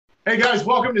Hey guys,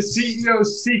 welcome to CEO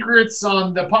Secrets.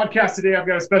 On the podcast today, I've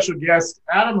got a special guest,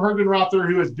 Adam Hergenrother,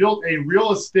 who has built a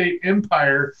real estate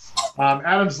empire.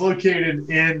 Adam's located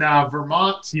in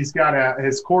Vermont. He's got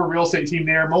his core real estate team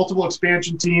there, multiple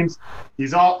expansion teams.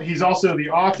 He's also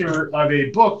the author of a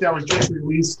book that was just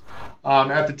released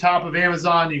at the top of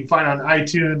Amazon. You can find it on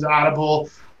iTunes, Audible,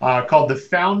 called The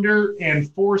Founder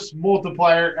and Force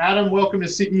Multiplier. Adam, welcome to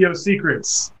CEO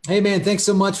Secrets. Hey, man, thanks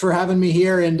so much for having me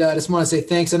here. And I just want to say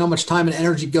thanks. I know how much time and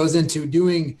energy goes into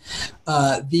doing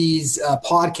these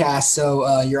podcasts.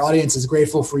 So your audience is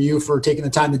grateful for you for taking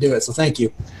the time to do it. So thank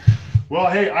you. Well,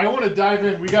 hey, I want to dive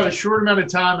in. We got a short amount of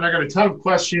time, and I got a ton of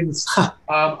questions.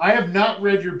 I have not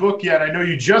read your book yet. I know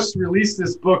you just released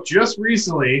this book just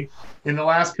recently in the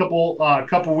last couple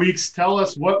weeks. Tell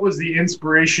us, what was the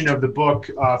inspiration of the book,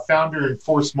 Founder and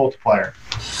Force Multiplier?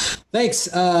 Thanks.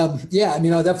 Yeah, I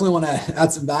mean, I definitely want to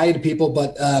add some value to people.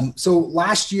 But so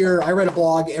last year, I read a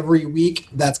blog every week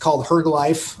that's called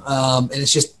Herglife, and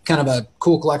it's just kind of a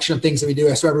cool collection of things that we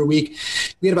do. So every week,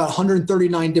 we had about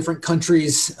 139 different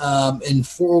countries and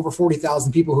over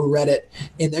 40,000 people who read it.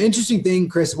 And the interesting thing,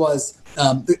 Chris, was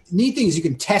the neat thing is you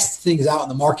can test things out in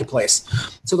the marketplace.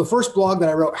 So the first blog that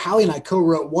I wrote, Hallie and I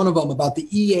co-wrote one of them about the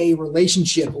EA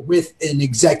relationship with an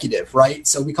executive, right?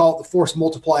 So we call it the force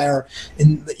multiplier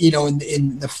in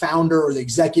the founder or the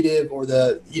executive or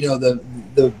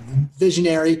the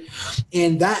visionary.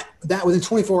 And that within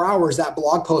 24 hours, that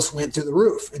blog post went through the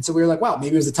roof. And so we were like, wow,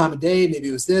 maybe it was the time of day, maybe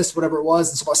it was this, whatever it was.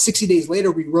 And so about 60 days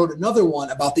later, we wrote another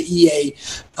one about the EA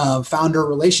founder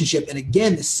relationship. And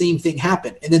again, the same thing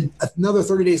happened. And then another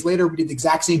 30 days later, we did the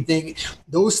exact same thing.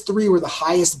 Those three were the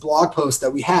highest blog posts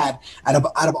that we had out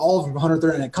of all of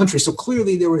 139 countries. So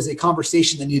clearly there was a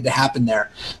conversation that needed to happen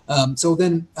there. So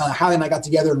then Hallie and I got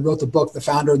together and wrote the book, The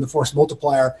Founder and the Force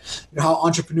Multiplier, how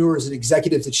entrepreneurs and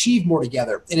executives achieve more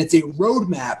together. And it's a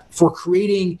roadmap for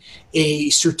creating a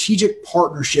strategic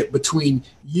partnership between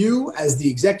you as the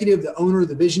executive, the owner,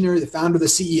 the visionary, the founder, the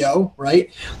CEO,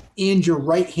 right? And your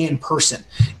right-hand person.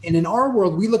 And in our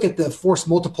world, we look at the force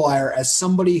multiplier as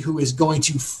somebody who is going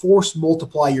to force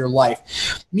multiply your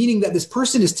life, meaning that this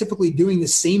person is typically doing the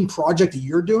same project that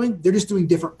you're doing. They're just doing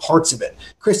different parts of it.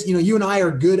 Chris, you and I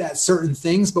are good at certain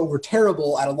things, but we're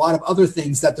terrible at a lot of other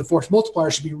things that the force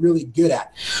multiplier should be really good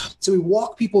at. So we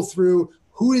walk people through,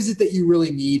 who is it that you really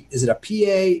need? Is it a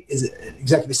PA? Is it an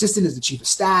executive assistant? Is it chief of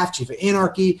staff, chief of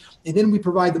anarchy? And then we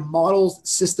provide the models,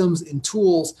 systems, and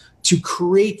tools to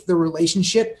create the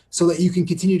relationship so that you can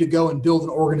continue to go and build an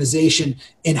organization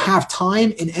and have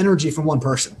time and energy from one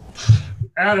person.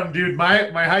 Adam, dude, my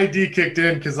high D kicked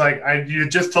in because you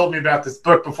just told me about this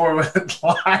book before we went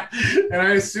live, and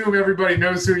I assume everybody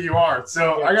knows who you are.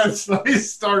 So I got to let me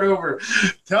start over.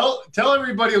 Tell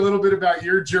everybody a little bit about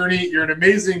your journey. You're an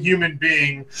amazing human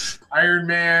being, Iron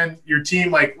Man, your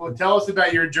team. Tell us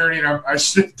about your journey. And I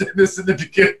should have done this in the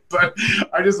beginning, but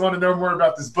I just want to know more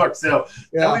about this book. So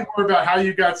tell me more about how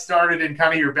you got started and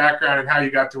kind of your background and how you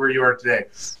got to where you are today.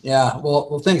 Yeah,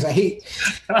 well, thanks. I hate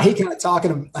kind of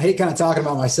talking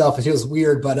about myself. It feels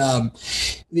weird, but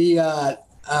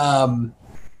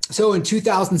so in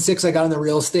 2006, I got into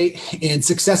real estate, and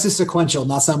success is sequential,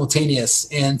 not simultaneous.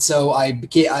 And so I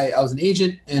was an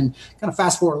agent, and kind of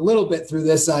fast forward a little bit through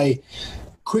this, I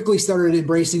quickly started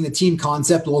embracing the team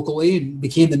concept locally and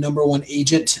became the number one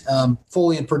agent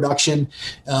fully in production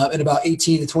in about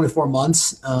 18 to 24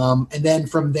 months. And then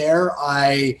from there,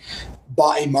 I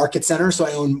bought a market center. So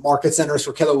I own market centers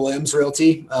for Keller Williams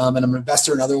Realty, and I'm an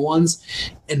investor in other ones.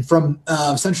 And from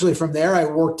essentially from there, I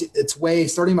worked its way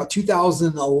starting about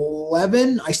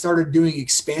 2011. I started doing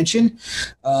expansion,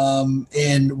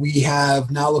 and we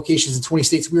have now locations in 20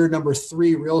 states. We were number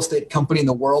 3 real estate company in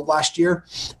the world last year,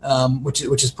 which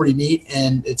is pretty neat,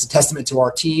 and it's a testament to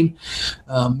our team.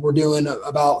 We're doing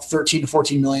about $13 to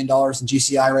 $14 million in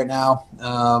GCI right now,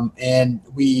 and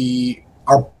we're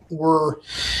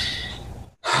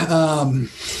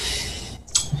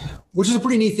which is a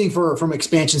pretty neat thing from an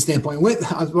expansion standpoint. What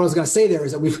I was going to say there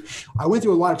is that I went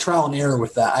through a lot of trial and error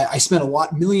with that. I spent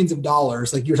millions of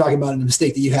dollars, like you were talking about in the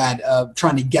mistake that you had,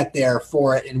 trying to get there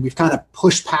for it. And we've kind of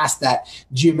pushed past that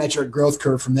geometric growth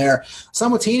curve from there.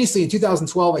 Simultaneously, in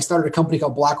 2012, I started a company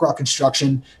called BlackRock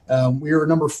Construction. We were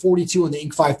number 42 on the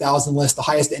Inc. 5000 list, the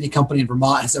highest any company in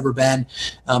Vermont has ever been.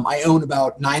 I own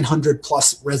about 900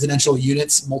 plus residential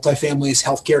units, multifamilies,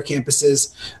 healthcare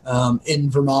campuses in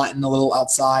Vermont and a little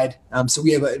outside. So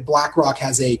we have BlackRock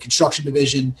has a construction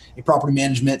division, a property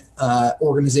management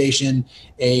organization,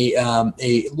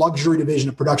 a luxury division,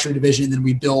 a production division, and then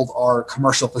we build our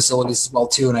commercial facilities as well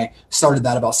too. And I started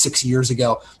that about 6 years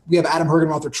ago. We have Adam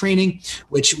Hergenrother Training,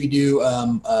 which we do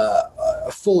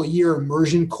a full year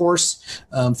immersion course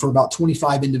for about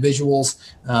 25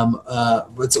 individuals.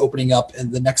 It's opening up,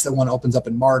 and the next one opens up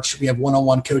in March. We have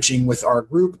one-on-one coaching with our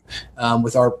group,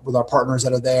 with our partners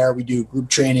that are there. We do group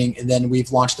training, and then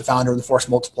we've launched the Founder of the Force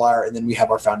Multiplier, and then we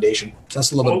have our foundation. So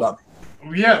that's a little bit about me.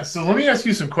 Yeah, so let me ask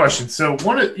you some questions. So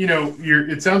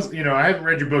it sounds, I haven't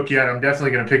read your book yet. I'm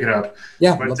definitely going to pick it up.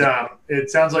 Yeah, but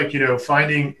it sounds like,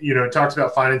 finding, it talks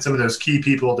about finding some of those key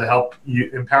people to help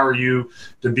you, empower you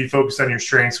to be focused on your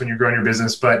strengths when you're growing your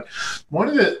business. But one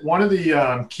of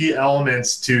the key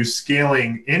elements to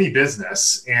scaling any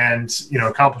business and,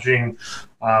 accomplishing,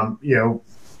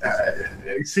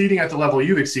 exceeding at the level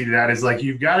you've exceeded at is like,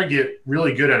 you've got to get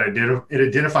really good at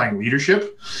identifying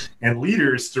leadership and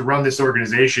leaders to run this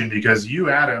organization, because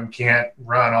you, Adam, can't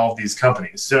run all of these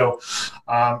companies. So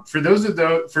for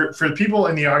the people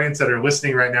in the audience that are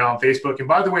listening right now on Facebook, and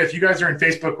by the way, if you guys are in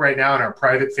Facebook right now in our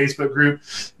private Facebook group,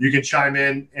 you can chime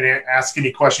in and ask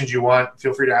any questions you want.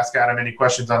 Feel free to ask Adam any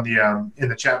questions on the in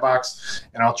the chat box,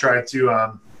 and I'll try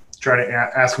to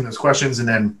ask him those questions. And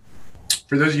then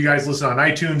for those of you guys listening on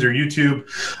iTunes or YouTube,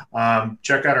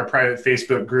 check out our private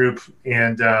Facebook group,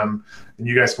 and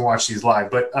you guys can watch these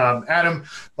live. But Adam,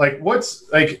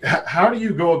 how do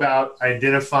you go about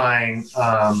identifying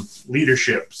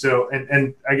leadership? So,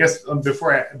 and I guess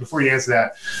before you answer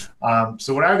that,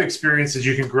 so what I've experienced is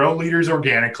you can grow leaders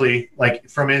organically, like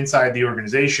from inside the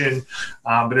organization,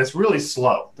 but it's really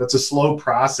slow. That's a slow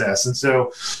process. And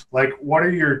so, what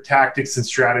are your tactics and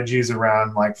strategies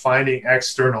around finding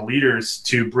external leaders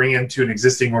to bring into an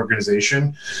existing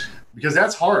organization? Because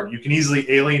that's hard. You can easily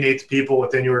alienate the people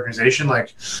within your organization.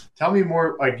 Tell me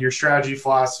more, your strategy,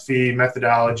 philosophy,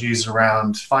 methodologies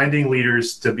around finding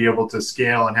leaders to be able to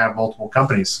scale and have multiple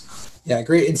companies. Yeah,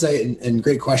 great insight and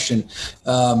great question.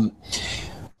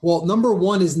 Well, number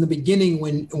one is in the beginning,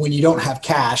 when you don't have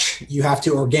cash, you have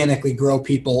to organically grow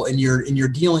people, and you're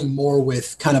dealing more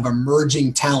with kind of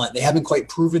emerging talent. They haven't quite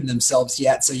proven themselves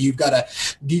yet. So you've got to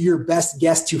do your best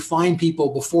guess to find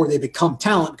people before they become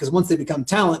talent, because once they become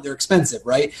talent, they're expensive,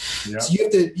 right? Yeah. So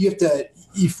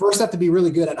you first have to be really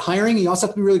good at hiring. You also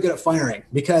have to be really good at firing,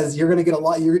 because you're going to get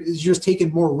you're just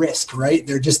taking more risk, right?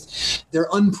 They're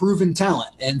unproven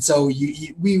talent. And so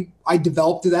I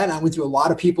developed through that, and I went through a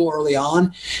lot of people early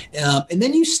on. And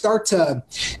then you start to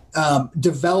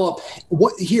develop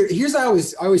here's I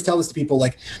always tell this to people,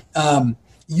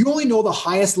 you only know the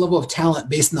highest level of talent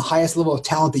based on the highest level of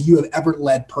talent that you have ever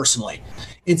led personally.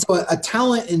 And so a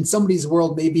talent in somebody's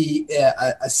world may be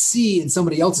a C in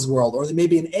somebody else's world, or there may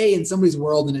be an A in somebody's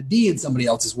world and a D in somebody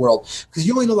else's world, because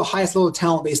you only know the highest level of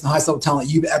talent based on the highest level of talent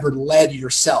you've ever led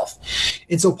yourself.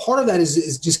 And so part of that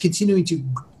is just continuing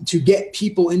to get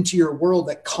people into your world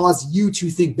that cause you to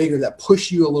think bigger, that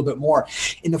push you a little bit more.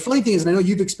 And the funny thing is, and I know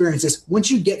you've experienced this, once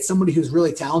you get somebody who's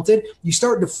really talented, you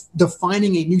start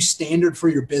defining a new standard for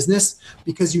your business,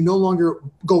 because you no longer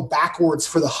go backwards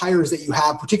for the hires that you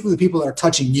have, particularly the people that are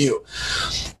touching you.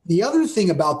 The other thing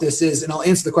about this is, and I'll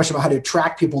answer the question about how to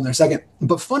attract people in a second,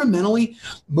 but fundamentally,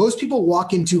 most people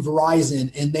walk into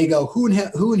Verizon and they go, who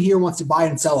in here wants to buy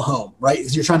and sell a home, right?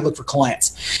 Because you're trying to look for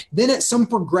clients. Then at some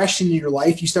progression in your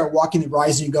life, you start walking to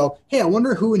Verizon and you go, hey, I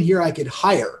wonder who in here I could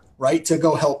hire, right, to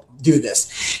go help do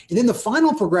this. And then the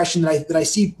final progression that I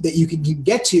see that you can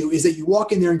get to is that you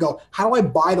walk in there and go, how do I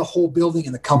buy the whole building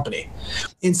in the company?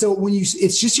 And so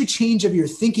it's just your change of your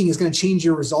thinking is going to change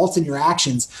your results and your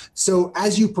actions. So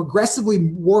as you progressively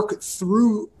work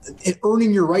through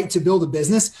earning your right to build a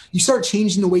business, you start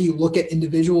changing the way you look at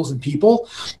individuals and people.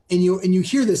 And you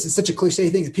hear this, it's such a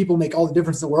cliche thing that people make all the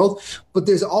difference in the world, but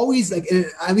there's always,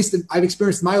 at least I've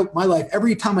experienced my life,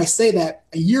 every time I say that,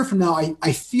 a year from now,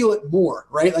 I feel it more,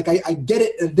 right? I get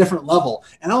it at a different level,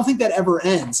 and I don't think that ever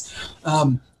ends.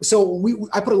 So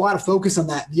I put a lot of focus on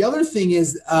that. The other thing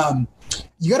is,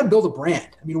 you got to build a brand.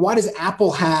 I mean, why does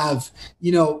Apple have,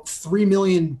 3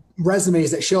 million resumes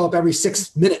that show up every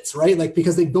 6 minutes, right?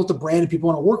 Because they built a brand and people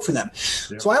want to work for them.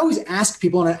 Yeah. So I always ask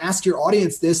people, and I ask your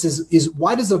audience this, is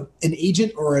why does an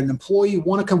agent or an employee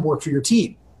want to come work for your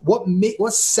team?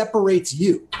 What separates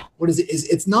you? What is it?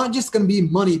 It's not just going to be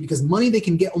money, because money they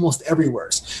can get almost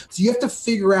everywhere. So you have to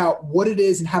figure out what it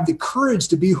is and have the courage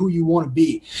to be who you want to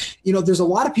be. There's a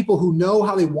lot of people who know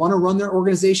how they want to run their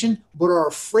organization, but are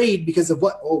afraid because of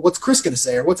what's Chris going to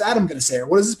say, or what's Adam going to say, or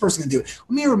what is this person going to do?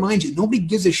 Let me remind you, nobody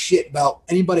gives a shit about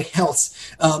anybody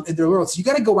else in their world. So you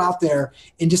got to go out there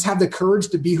and just have the courage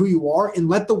to be who you are and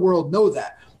let the world know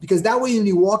that. Because that way, when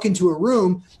you walk into a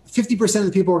room, 50% of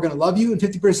the people are going to love you and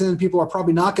 50% of the people are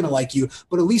probably not going to like you,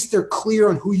 but at least they're clear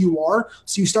on who you are.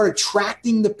 So you start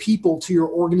attracting the people to your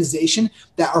organization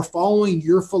that are following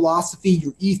your philosophy,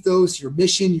 your ethos, your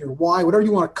mission, your why, whatever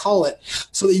you want to call it,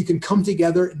 so that you can come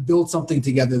together and build something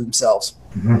together themselves.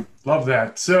 Mm-hmm. Love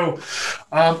that. So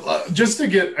just to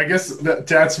get, I guess,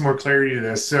 to add some more clarity to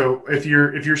this. So if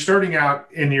you're starting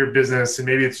out in your business, and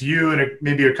maybe it's you and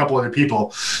maybe a couple other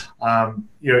people,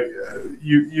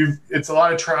 it's a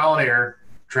lot of trial and error,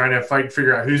 trying to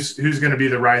figure out who's going to be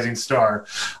the rising star.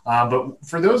 But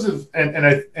for those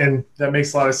and that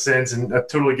makes a lot of sense, and I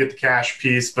totally get the cash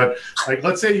piece. But like,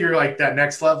 let's say you're like that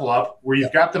next level up where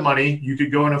you've got the money, you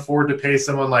could go and afford to pay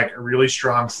someone like a really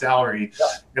strong salary. Yeah.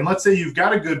 And let's say you've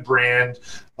got a good brand,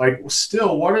 like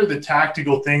still, what are the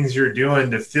tactical things you're doing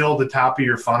to fill the top of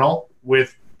your funnel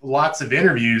with lots of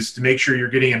interviews to make sure you're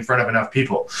getting in front of enough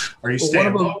people? Are you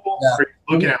staying local? Yeah. Are you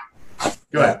looking out?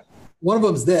 Go ahead. One of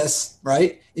them is this,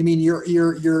 right? I mean, you're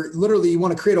literally, you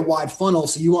want to create a wide funnel.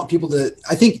 So you want people to,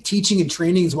 I think teaching and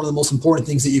training is one of the most important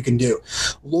things that you can do.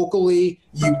 Locally,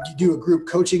 you do a group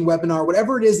coaching webinar,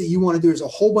 whatever it is that you want to do. There's a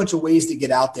whole bunch of ways to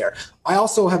get out there. I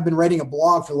also have been writing a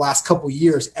blog for the last couple of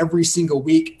years, every single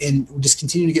week, and just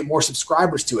continue to get more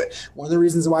subscribers to it. One of the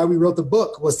reasons why we wrote the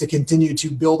book was to continue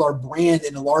to build our brand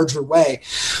in a larger way.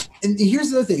 And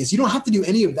here's the other thing is, you don't have to do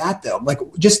any of that though. Like,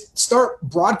 just start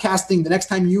broadcasting the next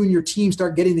time you and your team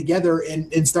start getting together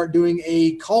and start doing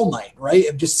a call night, right?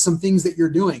 Of just some things that you're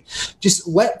doing. Just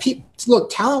let people look.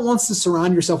 Talent wants to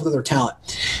surround yourself with other talent.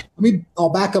 I'll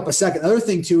back up a second. Another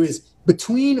thing too is,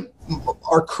 between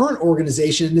our current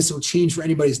organization, and this will change for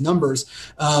anybody's numbers,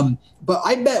 but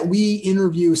I bet we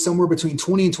interview somewhere between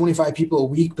 20 and 25 people a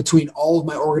week between all of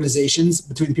my organizations,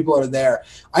 between the people that are there.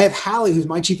 I have Hallie, who's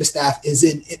my chief of staff,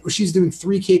 she's doing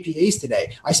 3 KPAs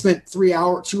today. I spent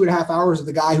 2.5 hours with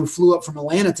the guy who flew up from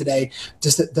Atlanta today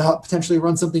just to help potentially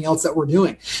run something else that we're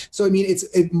doing. So, I mean,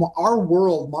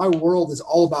 my world is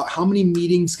all about how many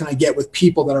meetings can I get with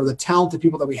people that are the talented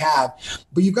people that we have,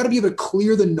 but you've got to be able to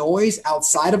clear the noise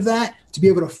outside of that to be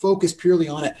able to focus purely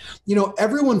on it.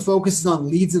 Everyone focuses on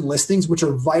leads and listings, which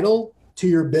are vital to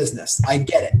your business. I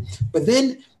get it. But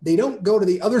then they don't go to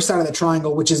the other side of the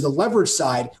triangle, which is the leverage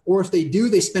side. Or if they do,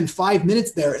 they spend 5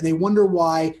 minutes there and they wonder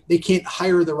why they can't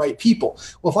hire the right people.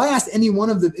 Well, if I asked any one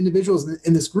of the individuals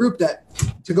in this group that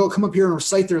to come up here and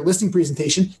recite their listing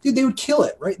presentation, dude, they would kill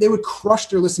it, right? They would crush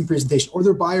their listing presentation or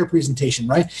their buyer presentation,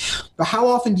 right? But how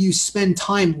often do you spend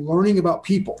time learning about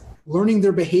people? Learning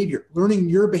their behavior, learning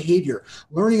your behavior,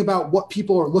 learning about what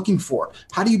people are looking for.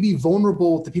 How do you be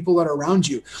vulnerable with the people that are around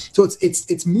you? So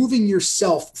it's moving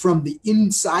yourself from the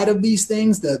inside of these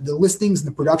things, the listings and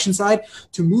the production side,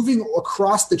 to moving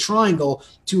across the triangle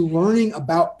to learning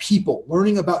about people,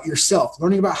 learning about yourself,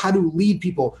 learning about how to lead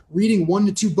people, reading 1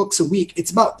 to 2 books a week. It's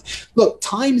about, look,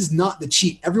 time is not the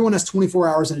cheat. Everyone has 24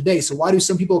 hours in a day. So why do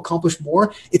some people accomplish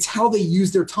more? It's how they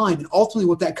use their time. And ultimately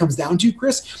what that comes down to,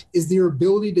 Chris, is their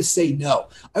ability to say no.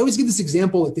 I always give this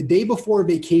example, like the day before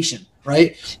vacation,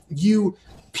 right?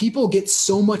 People get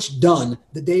so much done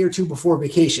the day or two before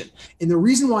vacation. And the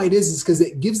reason why it is because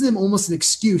it gives them almost an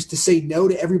excuse to say no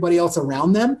to everybody else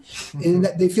around them. Mm-hmm. And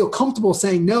that they feel comfortable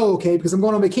saying no, okay, because I'm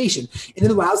going on vacation. And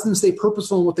it allows them to stay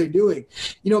purposeful in what they're doing.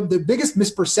 The biggest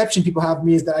misperception people have of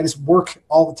me is that I just work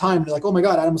all the time. They're like, oh my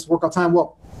God, I must work all the time.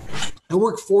 Well, I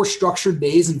work 4 structured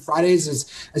days, and Fridays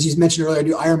as you mentioned earlier, I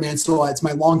do Ironman. So it's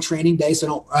my long training day.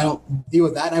 So I don't deal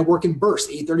with that. And I work in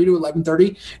bursts, 8:30 to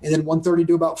 11:30, and then 1:30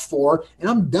 to about 4, and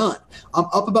I'm done. I'm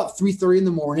up about 3:30 in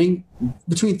the morning,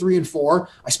 between 3 and 4.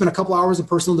 I spend a couple hours in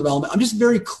personal development. I'm just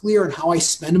very clear on how I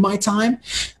spend my time.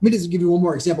 Let me just give you one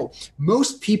more example.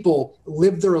 Most people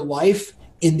live their life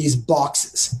in these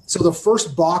boxes. So the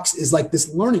first box is like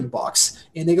this learning box,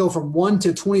 and they go from 1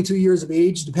 to 22 years of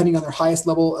age, depending on their highest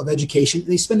level of education. And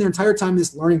they spend their entire time in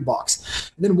this learning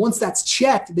box. And then once that's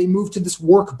checked, they move to this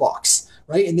work box,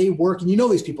 right? And they work, and you know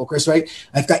these people, Chris, right?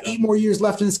 I've got 8 more years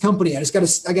left in this company. I got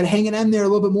to hang it in there a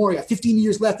little bit more. I got 15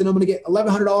 years left, and I'm going to get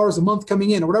 $1,100 a month coming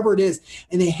in, or whatever it is.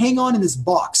 And they hang on in this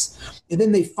box. And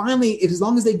then they finally, as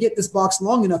long as they get this box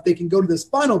long enough, they can go to this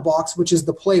final box, which is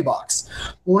the play box.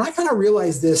 When I kind of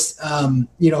realized this,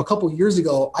 a couple of years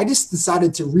ago, I just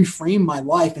decided to reframe my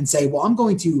life and say, well, I'm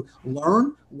going to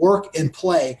learn, work, and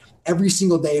play every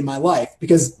single day in my life,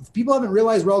 because people haven't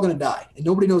realized we're all going to die and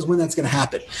nobody knows when that's going to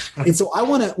happen. And so I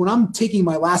want to, when I'm taking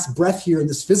my last breath here in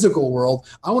this physical world,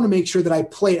 I want to make sure that I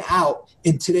play it out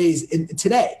in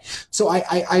today. So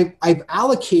I've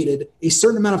allocated a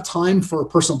certain amount of time for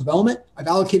personal development. I've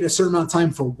allocated a certain amount of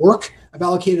time for work. I've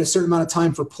allocated a certain amount of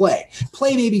time for play.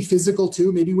 Play may be physical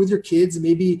too, maybe with your kids, and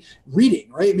maybe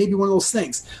reading, right? Maybe one of those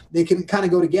things. They can kind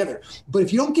of go together. But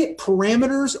if you don't get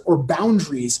parameters or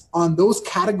boundaries on those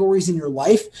categories in your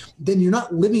life, then you're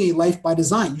not living a life by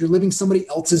design. You're living somebody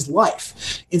else's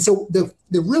life. And so the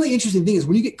really interesting thing is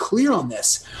when you get clear on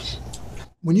this,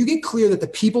 when you get clear that the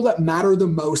people that matter the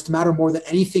most matter more than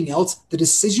anything else, the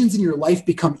decisions in your life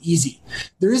become easy.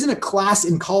 There isn't a class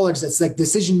in college that's like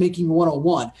decision making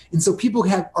 101. And so people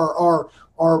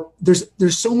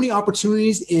there's so many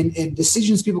opportunities and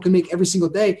decisions people can make every single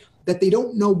day that they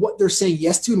don't know what they're saying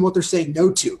yes to and what they're saying no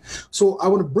to. So I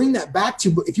want to bring that back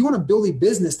to, if you want to build a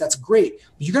business, that's great, but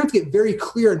you're going to have to get very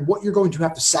clear in what you're going to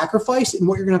have to sacrifice and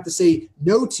what you're going to have to say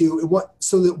no to, and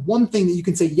so that one thing that you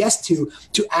can say yes to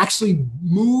actually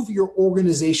move your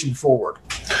organization forward.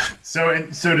 So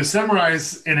to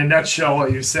summarize in a nutshell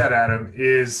what you said, Adam,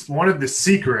 is one of the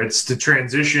secrets to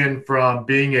transition from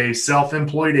being a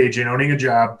self-employed agent owning a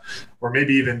job, or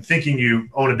maybe even thinking you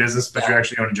own a business, but you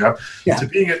actually own a job, to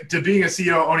being a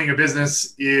CEO owning a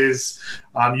business is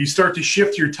you start to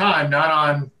shift your time, not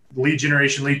on lead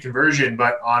generation, lead conversion,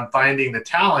 but on finding the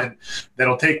talent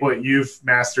that'll take what you've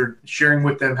mastered, sharing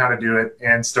with them how to do it,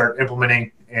 and start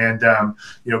implementing and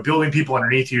building people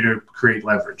underneath you to create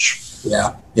leverage.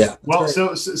 Yeah. Well,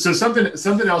 so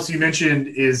something else you mentioned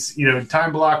is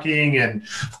time blocking and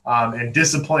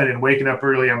discipline and waking up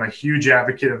early. I'm a huge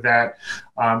advocate of that.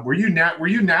 Were you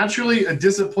naturally a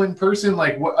disciplined person?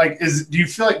 Do you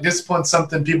feel like discipline's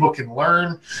something people can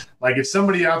learn? Like if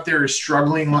somebody out there is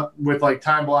struggling with like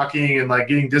time blocking and like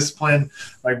getting disciplined,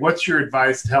 like what's your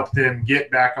advice to help them get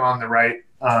back on the right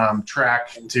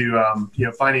track to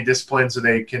finding discipline so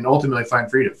they can ultimately find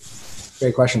freedom?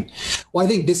 Great question. Well, I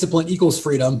think discipline equals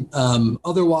freedom.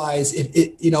 Otherwise,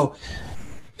 Eliud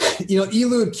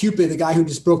Kipchoge, the guy who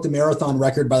just broke the marathon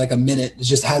record by like a minute,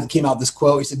 came out this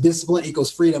quote. He said, "Discipline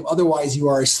equals freedom. Otherwise, you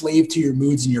are a slave to your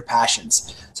moods and your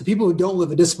passions." So people who don't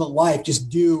live a disciplined life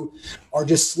are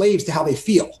just slaves to how they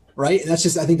feel, right? And I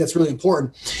think that's really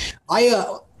important.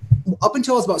 Up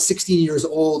until I was about 16 years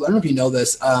old, I don't know if you know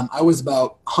this, I was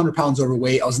about 100 pounds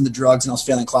overweight. I was in the drugs and I was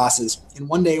failing classes. And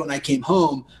one day when I came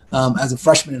home as a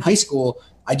freshman in high school,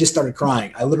 I just started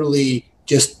crying. I literally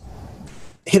just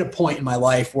hit a point in my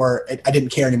life where I didn't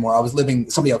care anymore. I was living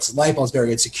somebody else's life. I was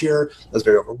very insecure. I was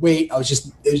very overweight. I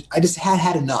just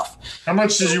had enough. How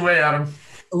much did you weigh, Adam?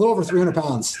 A little over 300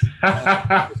 pounds.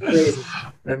 Crazy.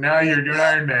 And now you're doing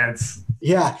Ironmans.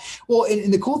 Yeah. Well,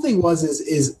 and the cool thing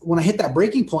is when I hit that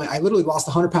breaking point, I literally lost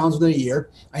 100 pounds within a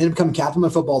year. I ended up becoming captain of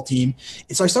my football team.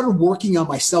 And so I started working on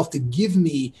myself to give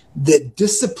me the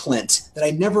discipline that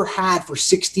I never had for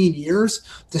 16 years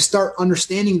to start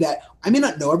understanding that I may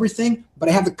not know everything, but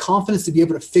I have the confidence to be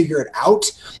able to figure it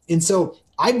out. And so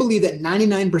I believe that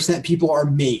 99% people are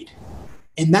made.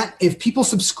 And that if people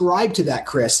subscribe to that,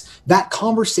 Chris, that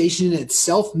conversation in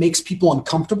itself makes people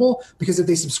uncomfortable, because if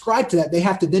they subscribe to that, they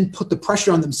have to then put the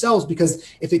pressure on themselves, because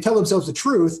if they tell themselves the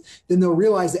truth, then they'll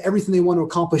realize that everything they want to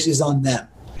accomplish is on them.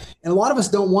 And a lot of us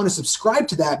don't want to subscribe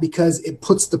to that because it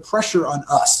puts the pressure on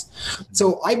us.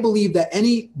 So I believe that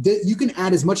you can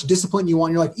add as much discipline you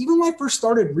want in your life. Even when I first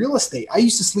started real estate, I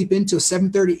used to sleep until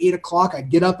 7:30, 8 o'clock.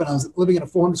 I'd get up and I was living in a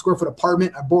 400 square foot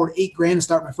apartment. I borrowed $8,000 to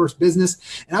start my first business.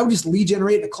 And I would just lead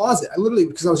generate in the closet.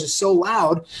 Because I was just so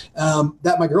loud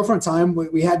that my girlfriend at the time,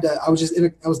 I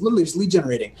was literally just lead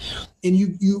generating. And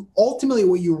you ultimately,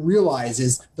 what you realize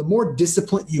is the more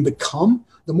disciplined you become,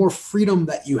 the more freedom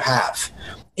that you have.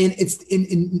 And it's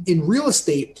in real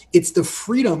estate, it's the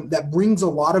freedom that brings a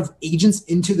lot of agents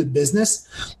into the business,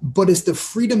 but it's the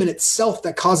freedom in itself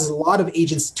that causes a lot of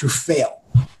agents to fail.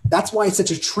 That's why it's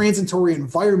such a transitory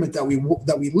environment that we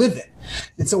live in.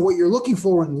 And so what you're looking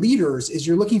for in leaders is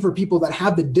you're looking for people that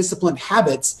have the disciplined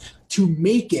habits to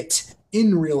make it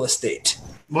in real estate.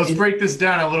 Let's break this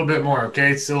down a little bit more,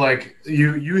 okay? So like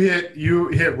you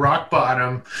hit rock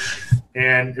bottom,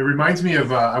 and it reminds me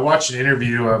of I watched an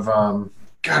interview of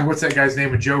God, what's that guy's name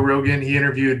with Joe Rogan? He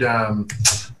interviewed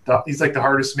the he's like the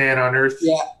hardest man on earth.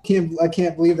 Yeah, I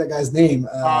can't believe that guy's name.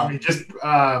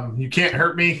 You Can't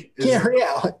Hurt Me.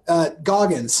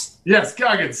 Goggins. Yes,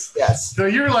 Goggins. Yes. So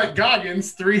you're like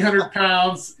Goggins, 300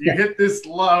 pounds. You hit this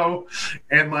low,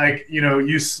 and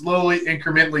you slowly,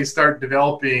 incrementally start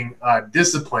developing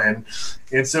discipline.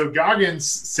 And so Goggins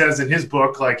says in his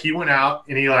book, he went out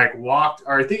and he walked,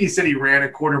 or I think he said he ran a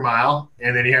quarter mile,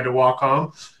 and then he had to walk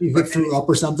home. He threw up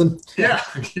or something. Yeah.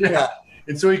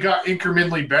 And so he got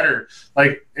incrementally better.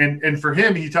 And for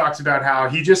him, he talks about how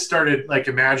he just started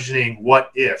imagining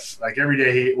what if. Every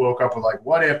day he woke up with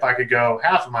what if I could go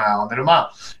half a mile and then a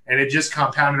mile, and it just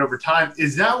compounded over time.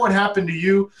 Is that what happened to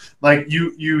you?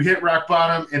 You hit rock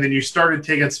bottom, and then you started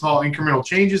taking small incremental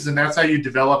changes, and that's how you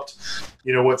developed,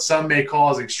 what some may call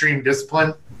as extreme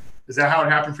discipline. Is that how it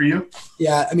happened for you?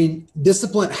 Yeah. I mean,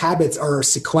 disciplined habits are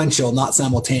sequential, not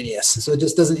simultaneous. So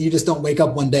you just don't wake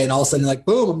up one day and all of a sudden you're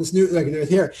boom, I'm this new,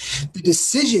 here. The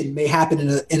decision may happen in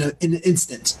an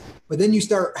instant, but then you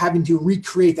start having to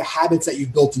recreate the habits that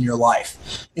you've built in your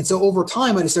life. And so over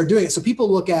time, I just started doing it. So people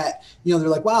look at, they're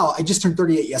like, wow, I just turned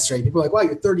 38 yesterday. People are like, wow,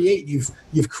 you're 38.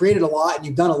 You've created a lot and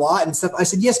you've done a lot and stuff. I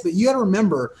said, yes, but you got to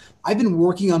remember, I've been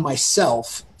working on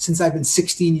myself since I've been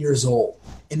 16 years old.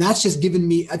 And that's just given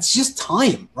me, it's just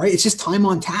time, right? It's just time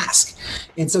on task.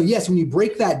 And so, yes, when you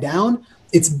break that down,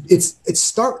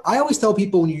 I always tell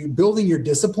people when you're building your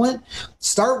discipline,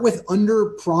 start with under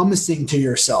promising to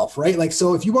yourself, right?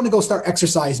 So if you want to go start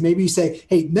exercise, maybe you say,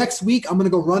 hey, next week, I'm going to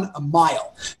go run a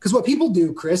mile. Because what people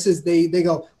do, Chris, is they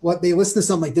listen to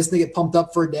something like this, and they get pumped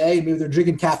up for a day, and maybe they're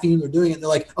drinking caffeine, they're doing it. And they're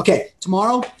like, okay,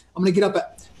 tomorrow I'm going to get up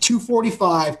at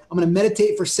 2:45. I'm going to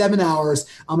meditate for 7 hours.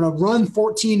 I'm going to run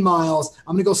 14 miles.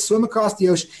 I'm going to go swim across the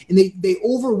ocean. And they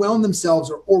overwhelm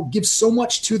themselves or give so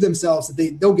much to themselves that they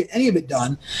don't get any of it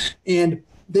done. And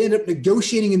they end up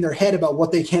negotiating in their head about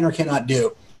what they can or cannot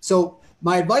do. So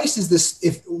my advice is this: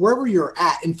 if wherever you're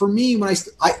at, and for me, when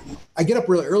I get up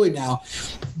really early now,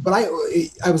 but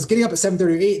I was getting up at 7:30 or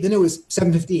 8, then it was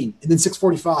 7:15, and then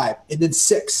 6:45, and then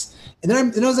 6. And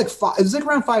then it was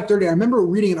around 5:30. I remember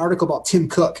reading an article about Tim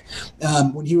Cook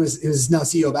when he was now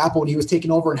CEO of Apple, and he was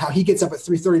taking over, and how he gets up at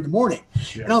 3:30 in the morning.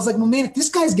 Yeah. And I was like, well, man, if this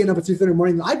guy's getting up at 3:30 in the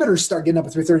morning, I better start getting up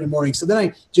at 3:30 in the morning. So then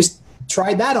I just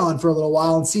tried that on for a little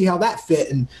while and see how that fit,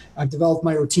 and I've developed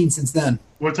my routine since then.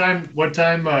 What time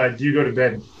do you go to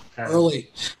bed? Early,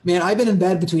 man. I've been in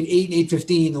bed between 8 and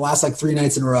 8:15 the last 3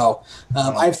 nights in a row.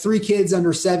 I have 3 kids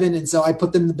under 7, and so I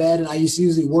put them to bed, and I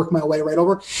usually work my way right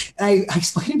over. And I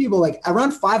explain to people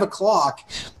around 5 o'clock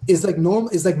is normal,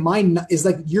 is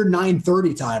your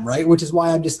 9:30 time, right? Which is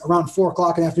why I'm just around 4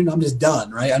 o'clock in the afternoon. I'm just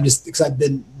done, right? I'm just because I've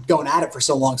been going at it for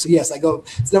so long. So yes, I go.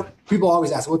 So people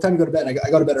always ask, what time do you go to bed? I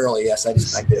go to bed early. Yes, I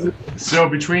do. So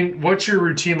what's your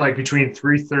routine between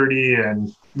 3:30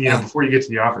 and before you get to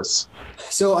the office?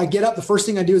 So I get up. The first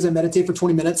thing I do is I meditate for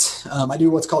 20 minutes. I do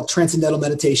what's called transcendental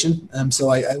meditation. So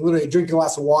I literally drink a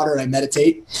glass of water and I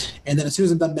meditate. And then as soon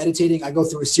as I'm done meditating, I go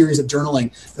through a series of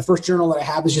journaling. The first journal that I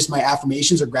have is just my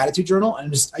affirmations or gratitude journal.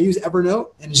 And I use Evernote,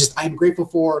 and it's just, I'm grateful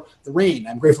for the rain.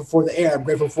 I'm grateful for the air. I'm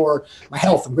grateful for my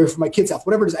health. I'm grateful for my kids' health,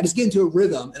 whatever it is. I just get into a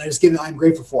rhythm and I just give it, I'm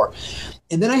grateful for.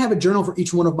 And then I have a journal for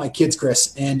each one of my kids,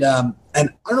 Chris. And I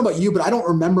don't know about you, but I don't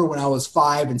remember when I was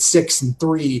 5 and 6 and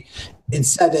 3 and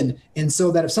 7. And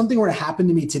so that if something were to happen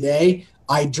to me today,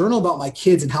 I journal about my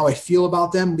kids and how I feel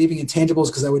about them, leaving intangibles,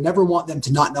 because I would never want them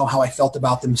to not know how I felt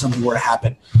about them if something were to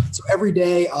happen. So every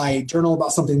day I journal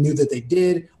about something new that they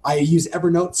did. I use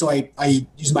Evernote. So I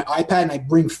use my iPad and I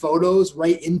bring photos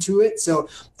right into it. So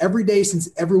every day since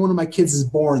every one of my kids is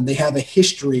born, they have a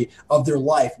history of their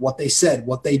life, what they said,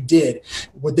 what they did,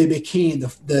 what they became,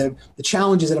 the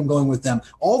challenges that I'm going with them,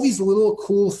 all these little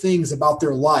cool things about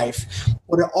their life.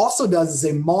 What it also does is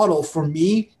a model for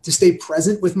me to stay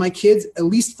present with my kids, at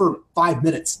least for 5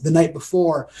 minutes the night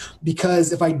before,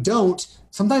 because if I don't,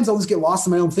 sometimes I'll just get lost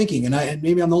in my own thinking, and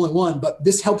maybe I'm the only one, but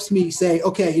this helps me say,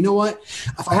 okay, you know what?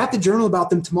 If I have to journal about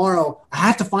them tomorrow, I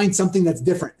have to find something that's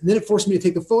different. And then it forced me to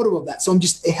take a photo of that. So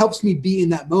it helps me be in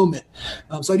that moment.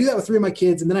 So I do that with 3 of my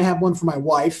kids. And then I have one for my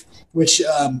wife, which,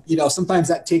 sometimes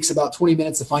that takes about 20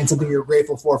 minutes to find something you're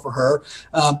grateful for her.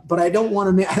 But I don't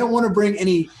want to bring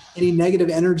any negative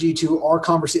energy to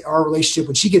our relationship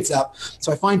when she gets up.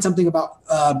 So I find something about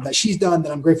that she's done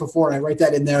that I'm grateful for, and I write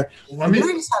that in there.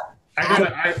 I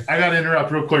gotta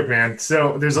interrupt real quick, man.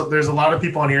 So there's a lot of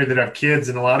people on here that have kids,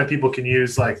 and a lot of people can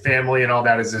use family and all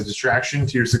that as a distraction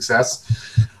to your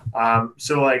success.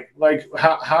 So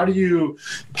how do you,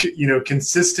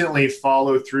 consistently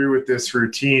follow through with this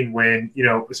routine when,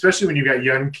 especially when you've got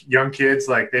young kids,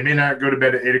 like they may not go to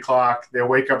bed at 8 o'clock. They'll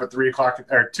wake up at 3 o'clock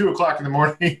or 2 o'clock in the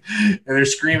morning and they're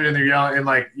screaming and they're yelling, and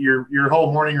like your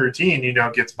whole morning routine,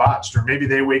 gets botched. Or maybe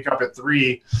they wake up at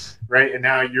 3, right? And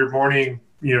now your morning,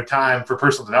 time for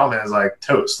personal development is like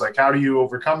toast. Like, how do you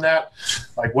overcome that?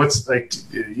 Like, what's like,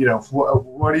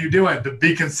 what are you doing to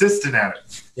be consistent at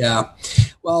it? Yeah.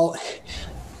 Well,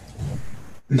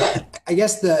 I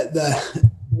guess the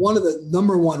one of the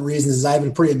number one reasons is I have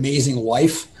a pretty amazing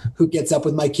wife who gets up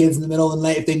with my kids in the middle of the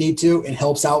night if they need to and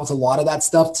helps out with a lot of that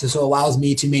stuff. So allows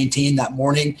me to maintain that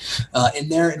morning in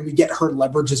there, and we get her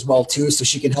leverage as well too, so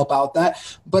she can help out with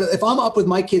that. But if I'm up with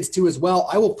my kids too as well,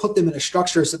 I will put them in a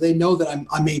structure so they know that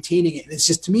I'm maintaining it. And it's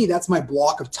just, to me, that's my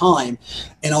block of time,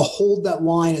 and I'll hold that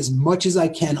line as much as I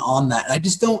can on that. And I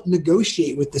just don't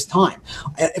negotiate with this time.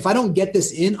 If I don't get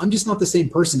this in, I'm just not the same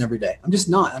person every day. I'm just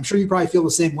not. I'm sure you probably feel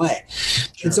the same way.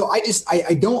 Sure. And so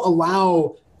I don't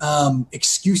allow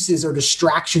excuses or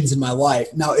distractions in my life.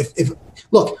 Now, if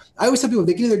look, I always tell people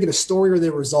they can either get a story or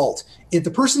their result. If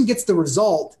the person gets the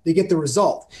result, they get the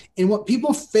result. And what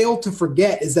people fail to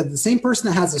forget is that the same person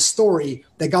that has a story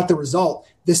that got the result,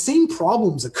 the same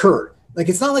problems occurred. Like,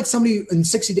 it's not like somebody in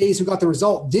 60 days who got the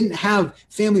result didn't have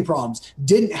family problems,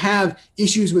 didn't have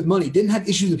issues with money, didn't have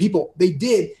issues with people. They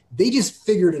did. They just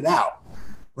figured it out.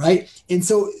 Right. And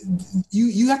so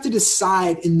you have to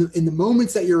decide in the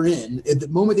moments that you're in, at the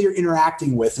moment that you're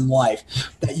interacting with in life,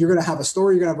 that you're going to have a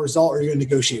story, you're going to have a result, or you're going to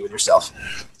negotiate with yourself.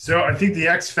 So I think the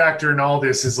X factor in all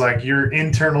this is like your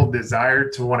internal desire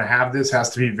to want to have this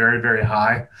has to be very, very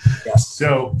high. Yes.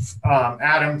 So,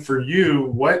 Adam, for you,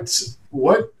 what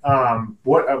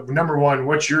number one,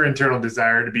 what's your internal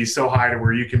desire to be so high to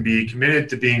where you can be committed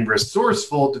to being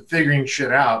resourceful, to figuring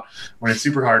shit out when it's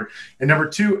super hard? And number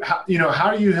two, how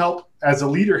do you help as a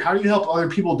leader? How do you help other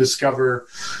people discover,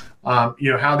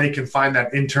 how they can find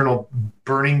that internal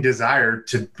burning desire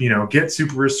to, get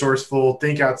super resourceful,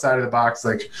 think outside of the box?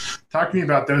 Like, talk to me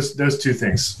about those two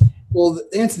things. Well,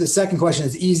 the answer to the second question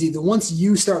is easy. Once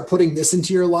you start putting this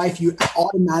into your life, you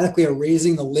automatically are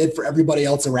raising the lid for everybody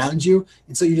else around you.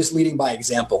 And so you're just leading by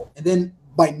example. And then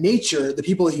by nature, the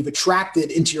people that you've attracted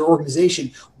into your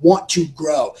organization want to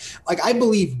grow. Like, I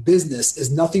believe business is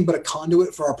nothing but a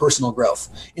conduit for our personal growth.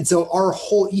 And so our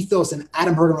whole ethos in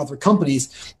Adam Hergen Rother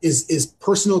Companies is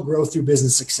personal growth through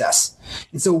business success.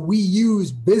 And so we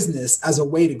use business as a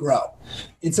way to grow.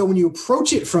 And so when you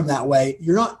approach it from that way,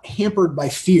 you're not hampered by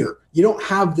fear. You don't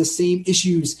have the same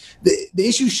issues. The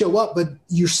issues show up, but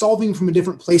you're solving from a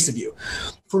different place of you.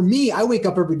 For me, I wake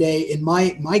up every day and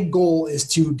my goal is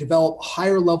to develop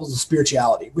higher levels of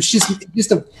spirituality, which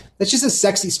that's just a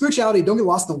sexy spirituality. Don't get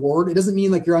lost in the word. It doesn't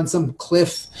mean like you're on some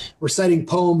cliff reciting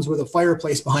poems with a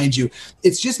fireplace behind you.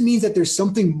 It just means that there's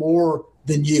something more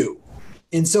than you.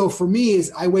 And so for me, is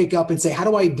I wake up and say, how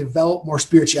do I develop more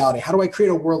spirituality? How do I create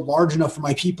a world large enough for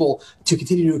my people to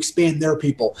continue to expand their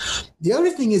people? The other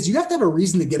thing is you have to have a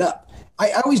reason to get up.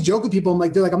 I always joke with people.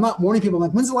 They're like, I'm not morning people. I'm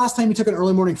like, when's the last time you took an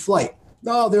early morning flight?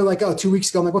 Oh, they're like, 2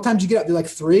 weeks ago. I'm like, what time did you get up? They're like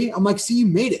 3. I'm like, see, you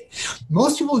made it.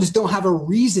 Most people just don't have a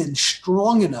reason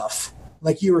strong enough,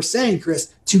 like you were saying,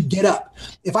 Chris, to get up.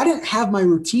 If I didn't have my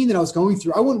routine that I was going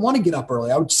through, I wouldn't want to get up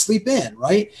early. I would sleep in,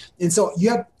 right? And so you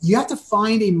have to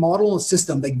find a model and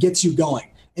system that gets you going.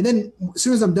 And then as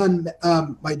soon as I'm done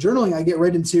my journaling, I get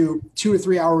right into 2 or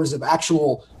 3 hours of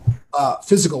actual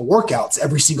physical workouts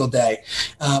every single day,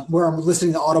 where I'm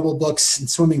listening to Audible books and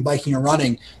swimming, biking, or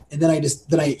running. And then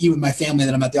I eat with my family, and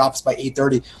then I'm at the office by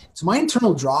 8:30. So my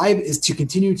internal drive is to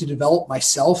continue to develop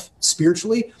myself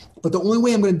spiritually. But the only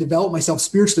way I'm going to develop myself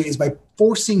spiritually is by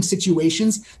forcing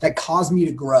situations that cause me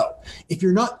to grow. If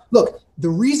you're not, look, the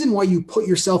reason why you put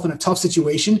yourself in a tough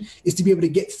situation is to be able to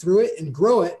get through it and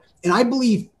grow it. And I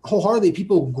believe wholeheartedly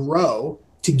people grow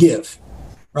to give.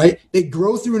 Right? They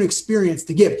grow through an experience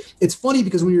to give. It's funny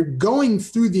because when you're going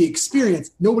through the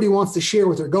experience, nobody wants to share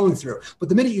what they're going through. But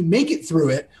the minute you make it through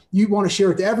it, you want to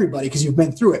share it to everybody because you've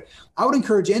been through it. I would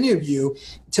encourage any of you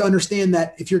to understand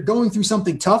that if you're going through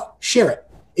something tough, share it.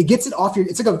 It gets it off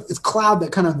it's like a cloud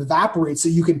that kind of evaporates so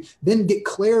you can then get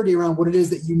clarity around what it is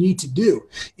that you need to do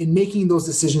in making those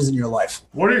decisions in your life.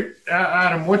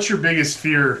 Adam, what's your biggest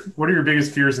fear? What are your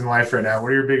biggest fears in life right now?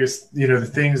 What are your biggest, the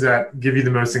things that give you the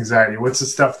most anxiety? What's the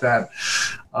stuff that,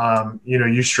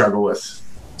 you struggle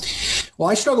with? Well,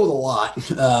 I struggle with a lot,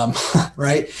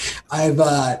 right? I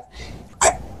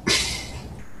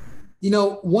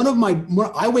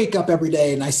wake up every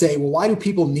day and I say, well, why do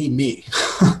people need me?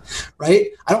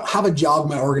 right? I don't have a job in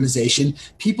my organization.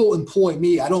 People employ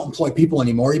me. I don't employ people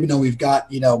anymore, even though we've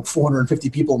got, 450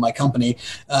 people in my company.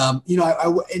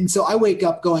 And so I wake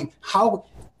up going, how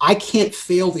I can't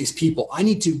fail these people. I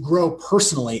need to grow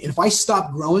personally. And if I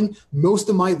stop growing, most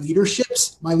of my leadership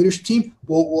team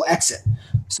will exit.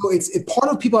 So it's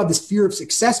part of people have this fear of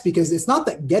success because it's not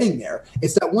that getting there.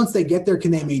 It's that once they get there,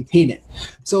 can they maintain it?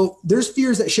 So there's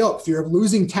fears that show up, fear of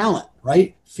losing talent,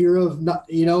 right? Fear of not,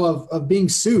 of being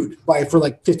sued for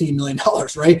like $15 million,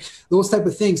 right? Those type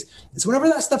of things. So whenever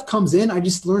that stuff comes in, I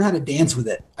just learn how to dance with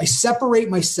it. I separate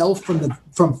myself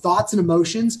from thoughts and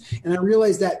emotions. And I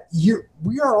realize that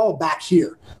we are all back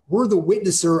here. We're the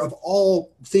witnesser of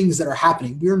all things that are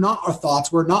happening. We are not our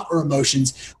thoughts. We're not our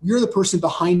emotions. We are the person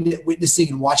behind it, witnessing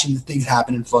and watching the things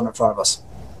happen in front of us.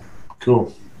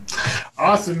 Cool.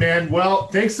 Awesome, man. Well,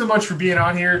 thanks so much for being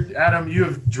on here, Adam. You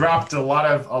have dropped a lot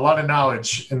of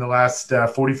knowledge in the last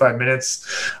 45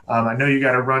 minutes. I know you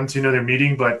got to run to another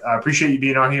meeting, but I appreciate you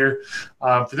being on here.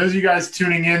 For those of you guys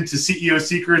tuning in to CEO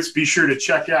Secrets, be sure to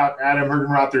check out Adam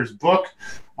Hergenrother's book,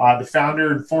 The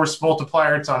Founder and Force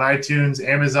Multiplier. It's on iTunes,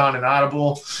 Amazon, and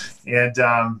Audible. And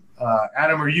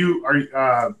Adam, are you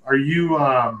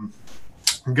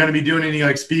going to be doing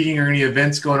any speaking or any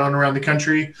events going on around the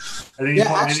country?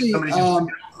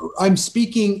 I'm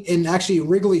speaking in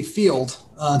Wrigley Field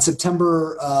on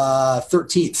September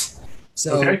 13th.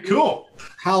 So okay, cool.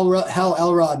 Hal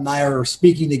Elrod and I are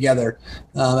speaking together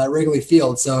at Wrigley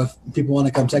Field. So if people want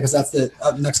to come check us, that's the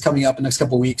next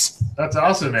couple of weeks. That's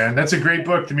awesome, man. That's a great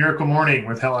book, The Miracle Morning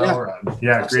with Hal Elrod.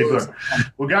 Yeah, absolutely. Great book.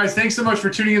 Well, guys, thanks so much for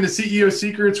tuning in to CEO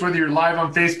Secrets, whether you're live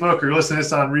on Facebook or listening to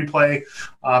this on replay.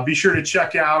 Be sure to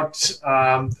check out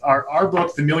our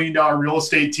book, The $1 Million Real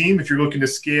Estate Team, if you're looking to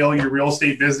scale your real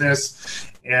estate business.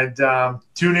 And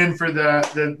tune in for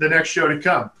the next show to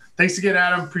come. Thanks again,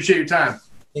 Adam. Appreciate your time.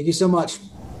 Thank you so much.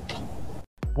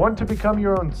 Want to become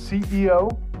your own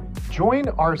CEO? Join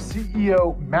our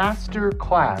CEO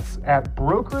Masterclass at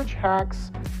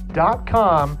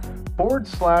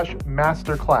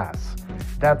brokeragehacks.com/masterclass.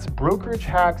 That's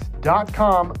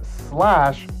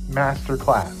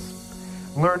brokeragehacks.com/masterclass.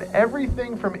 Learn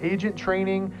everything from agent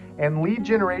training and lead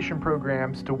generation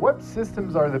programs to what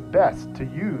systems are the best to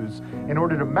use in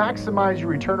order to maximize your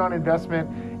return on investment.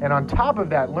 And on top of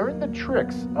that, learn the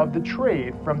tricks of the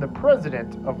trade from the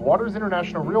president of Waters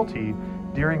International Realty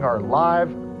during our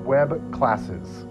live web classes.